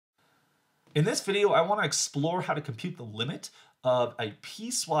In this video, I want to explore how to compute the limit of a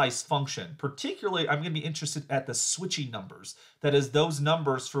piecewise function. Particularly, I'm going to be interested at the switching numbers. That is, those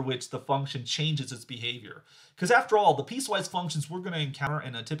numbers for which the function changes its behavior. Because after all, the piecewise functions we're going to encounter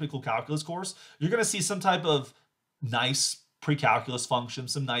in a typical calculus course, you're going to see some type of nice pre-calculus function,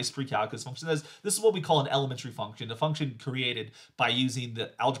 some nice pre-calculus function. This is what we call an elementary function, a function created by using the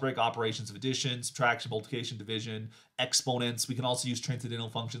algebraic operations of addition, subtraction, multiplication, division, exponents. We can also use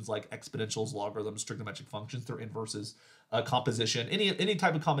transcendental functions like exponentials, logarithms, trigonometric functions, their inverses, composition, any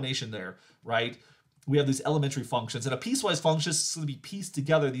type of combination there, right? We have these elementary functions, and a piecewise function is going to be pieced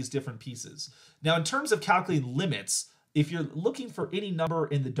together these different pieces. Now, in terms of calculating limits, if you're looking for any number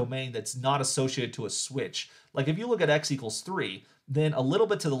in the domain that's not associated to a switch, like if you look at x equals 3, then a little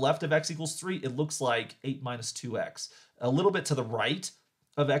bit to the left of x equals 3, it looks like 8 minus 2x. A little bit to the right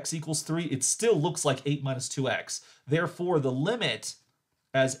of x equals 3, it still looks like 8 minus 2x. Therefore, the limit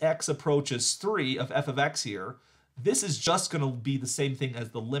as x approaches 3 of f of x here, this is just going to be the same thing as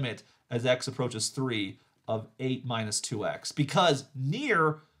the limit as x approaches 3 of 8 minus 2x. Because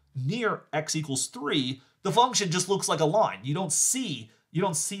near x equals 3, the function just looks like a line. You don't see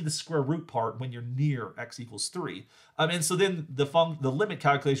the square root part when you're near x equals 3. And so then the limit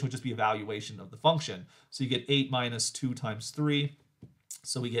calculation would just be evaluation of the function. So you get 8 minus 2 times 3.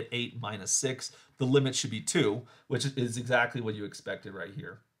 So we get 8 minus 6. The limit should be 2, which is exactly what you expected right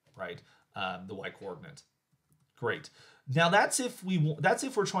here, right? The y coordinate. Great. Now that's if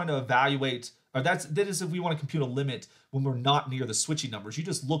we're trying to evaluate, or that is if we want to compute a limit when we're not near the switching numbers. You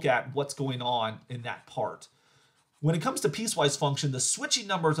just look at what's going on in that part. When it comes to piecewise function, the switching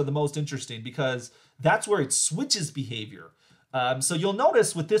numbers are the most interesting because that's where it switches behavior. So you'll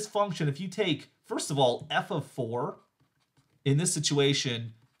notice with this function, if you take, first of all, f of 4, in this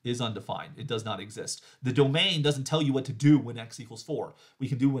situation is undefined. It does not exist. The domain doesn't tell you what to do when x equals 4. We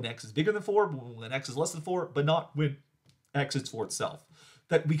can do when x is bigger than 4, when x is less than 4, but not when x is 4 itself.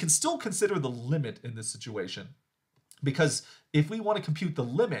 That we can still consider the limit in this situation. Because if we want to compute the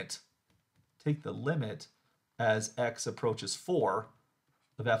limit, take the limit as x approaches 4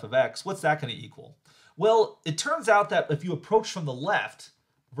 of f of x, what's that going to equal? Well, it turns out that if you approach from the left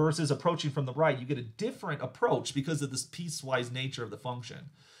versus approaching from the right, you get a different approach because of this piecewise nature of the function.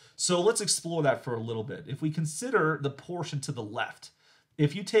 So let's explore that for a little bit. If we consider the portion to the left,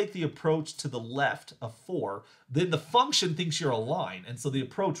 if you take the approach to the left of 4, then the function thinks you're a line, and so the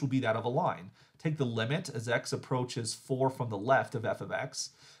approach will be that of a line. Take the limit as x approaches 4 from the left of f of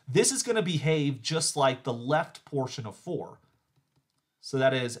x. This is going to behave just like the left portion of 4. So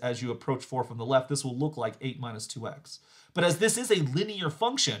that is, as you approach 4 from the left, this will look like 8 minus 2x. But as this is a linear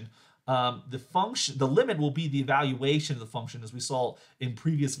function, the limit will be the evaluation of the function, as we saw in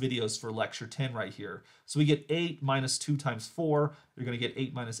previous videos for lecture 10 right here. So we get 8 minus 2 times 4. You're going to get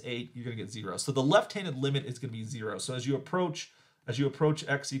 8 minus 8. You're going to get 0. So the left-handed limit is going to be 0. So as you approach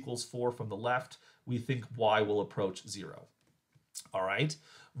x equals 4 from the left, we think y will approach 0. All right.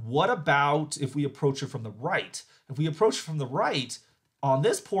 What about if we approach it from the right? If we approach from the right, on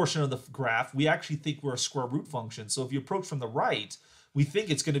this portion of the graph, we actually think we're a square root function. So if you approach from the right, we think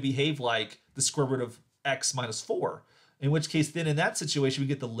it's going to behave like the square root of x minus 4. In which case, then in that situation, we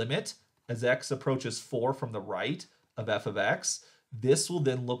get the limit as x approaches 4 from the right of f of x. This will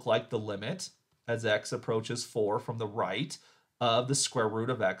then look like the limit as x approaches 4 from the right of the square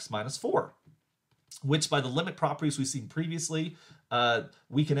root of x minus 4. Which by the limit properties we've seen previously,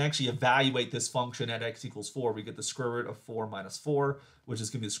 we can actually evaluate this function at x equals 4. We get the square root of 4 minus 4, which is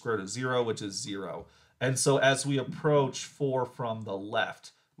going to be the square root of 0, which is 0. And so as we approach 4 from the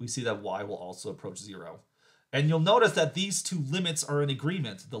left, we see that y will also approach 0. And you'll notice that these two limits are in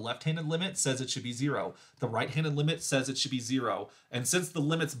agreement. The left-handed limit says it should be 0. The right-handed limit says it should be 0. And since the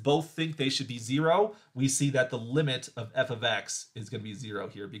limits both think they should be 0, we see that the limit of f of x is going to be 0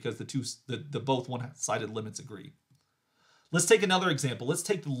 here because the both one-sided limits agree. Let's take another example. Let's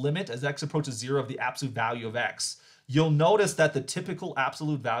take the limit as x approaches 0 of the absolute value of x. You'll notice that the typical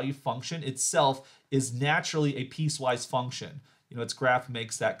absolute value function itself is naturally a piecewise function. You know, its graph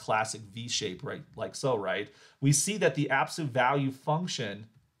makes that classic V shape, right? Like so, right? We see that the absolute value function,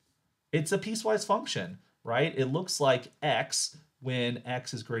 it's a piecewise function, right? It looks like x when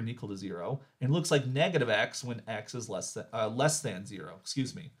x is greater than or equal to 0, and it looks like negative x when x is less than 0,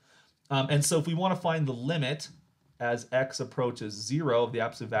 excuse me. And so if we want to find the limit as x approaches 0 of the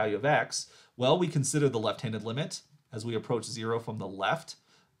absolute value of x, well, we consider the left-handed limit as we approach 0 from the left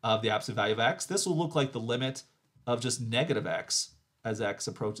of the absolute value of x. This will look like the limit of just negative x as x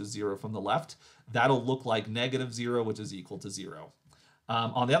approaches 0 from the left. That'll look like negative 0, which is equal to 0.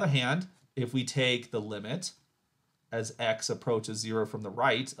 On the other hand, if we take the limit as x approaches 0 from the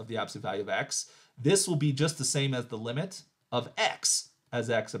right of the absolute value of x, this will be just the same as the limit of x as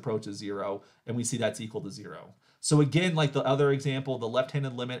x approaches 0, and we see that's equal to 0. So again, like the other example, the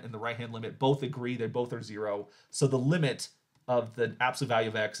left-handed limit and the right-hand limit both agree, they both are 0. So the limit of the absolute value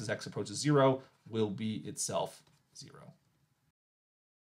of x as x approaches 0 will be itself 0.